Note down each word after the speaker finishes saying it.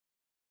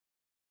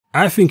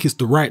I think it's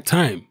the right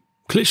time.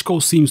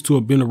 Klitschko seems to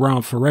have been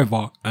around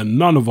forever and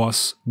none of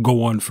us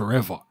go on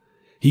forever.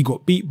 He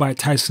got beat by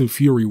Tyson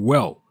Fury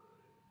well.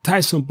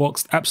 Tyson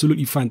boxed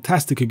absolutely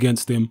fantastic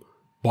against him,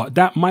 but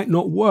that might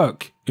not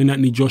work in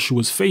Anthony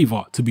Joshua's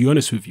favour, to be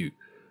honest with you.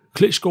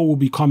 Klitschko will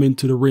be coming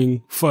to the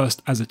ring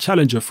first as a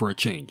challenger for a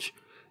change,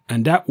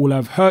 and that will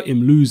have hurt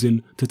him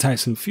losing to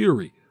Tyson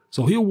Fury,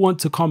 so he'll want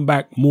to come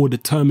back more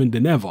determined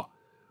than ever.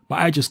 But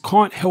I just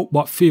can't help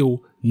but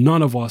feel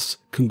none of us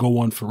can go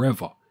on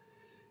forever.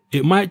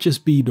 It might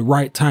just be the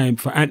right time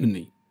for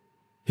Anthony.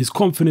 His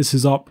confidence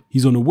is up,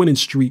 he's on a winning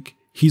streak,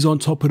 he's on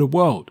top of the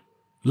world.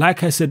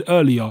 Like I said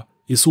earlier,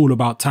 it's all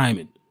about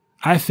timing.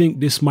 I think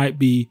this might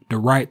be the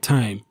right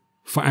time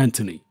for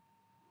Anthony.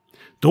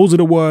 Those are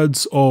the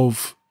words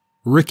of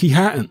Ricky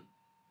Hatton,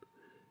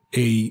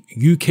 a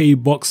UK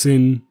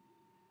boxing,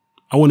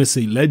 I want to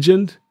say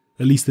legend,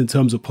 at least in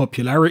terms of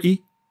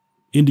popularity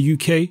in the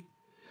UK.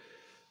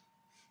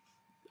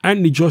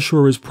 Anthony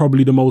Joshua is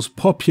probably the most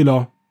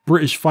popular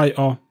British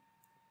fighter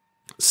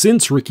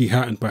since Ricky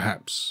Hatton,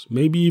 perhaps.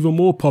 Maybe even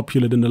more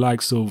popular than the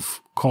likes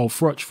of Carl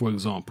Froch, for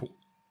example.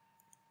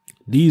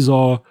 These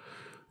are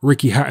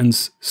Ricky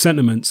Hatton's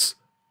sentiments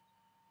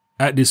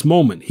at this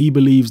moment. He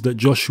believes that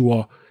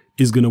Joshua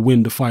is going to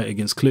win the fight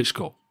against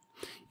Klitschko.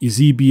 Is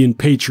he being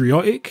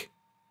patriotic?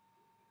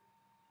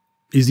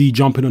 Is he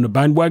jumping on the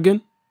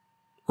bandwagon?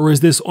 Or is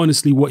this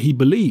honestly what he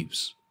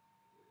believes?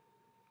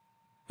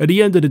 At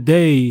the end of the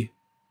day,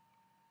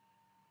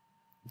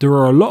 there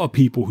are a lot of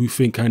people who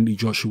think Anthony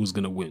Joshua is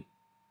going to win.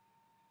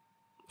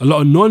 A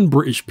lot of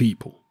non-British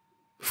people.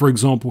 For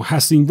example,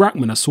 Hasim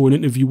Rahman, I saw an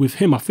interview with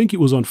him. I think it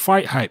was on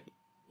Fight Hype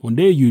on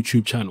their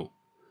YouTube channel.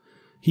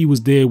 He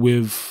was there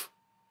with,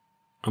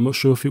 I'm not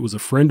sure if it was a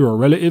friend or a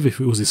relative, if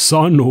it was his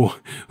son or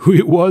who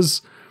it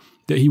was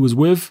that he was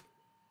with.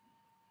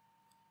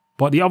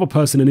 But the other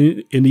person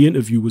in the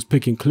interview was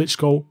picking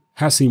Klitschko.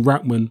 Hasim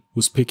Rahman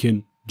was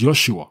picking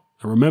Joshua.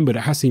 And remember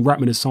that Hasim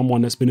Rahman is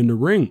someone that's been in the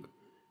ring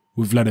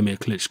with Vladimir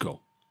Klitschko.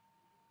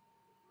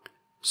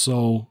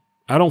 So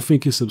I don't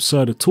think it's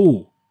absurd at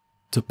all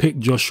to pick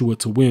Joshua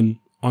to win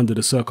under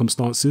the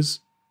circumstances.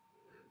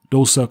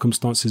 Those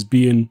circumstances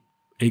being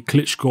a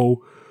Klitschko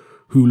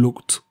who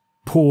looked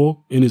poor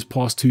in his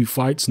past two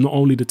fights, not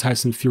only the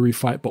Tyson Fury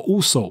fight, but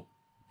also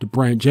the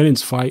Brian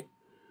Jennings fight.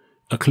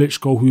 A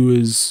Klitschko who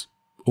is,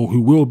 or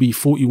who will be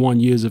 41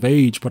 years of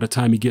age by the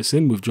time he gets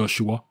in with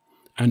Joshua,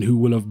 and who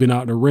will have been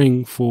out of the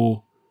ring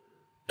for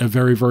a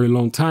very, very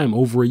long time,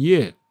 over a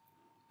year,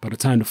 by the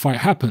time the fight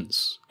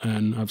happens.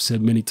 And I've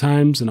said many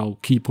times, and I'll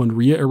keep on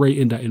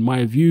reiterating that in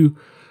my view,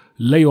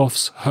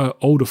 layoffs hurt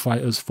older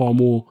fighters far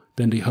more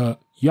than they hurt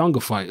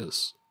younger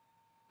fighters.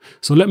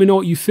 So let me know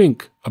what you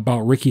think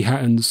about Ricky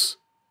Hatton's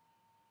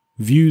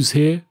views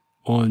here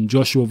on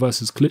Joshua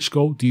versus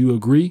Klitschko. Do you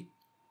agree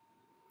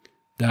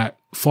that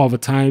Father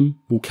Time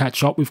will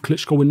catch up with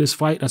Klitschko in this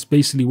fight? That's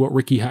basically what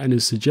Ricky Hatton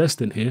is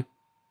suggesting here.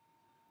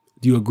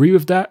 Do you agree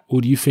with that? Or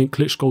do you think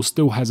Klitschko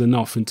still has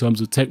enough in terms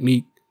of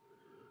technique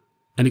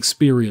and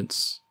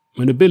experience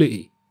and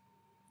ability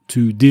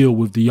to deal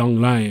with the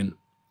young lion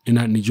in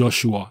Anthony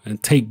Joshua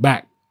and take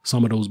back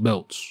some of those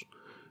belts?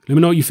 Let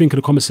me know what you think in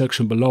the comment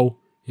section below.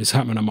 It's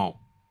happening. I'm out.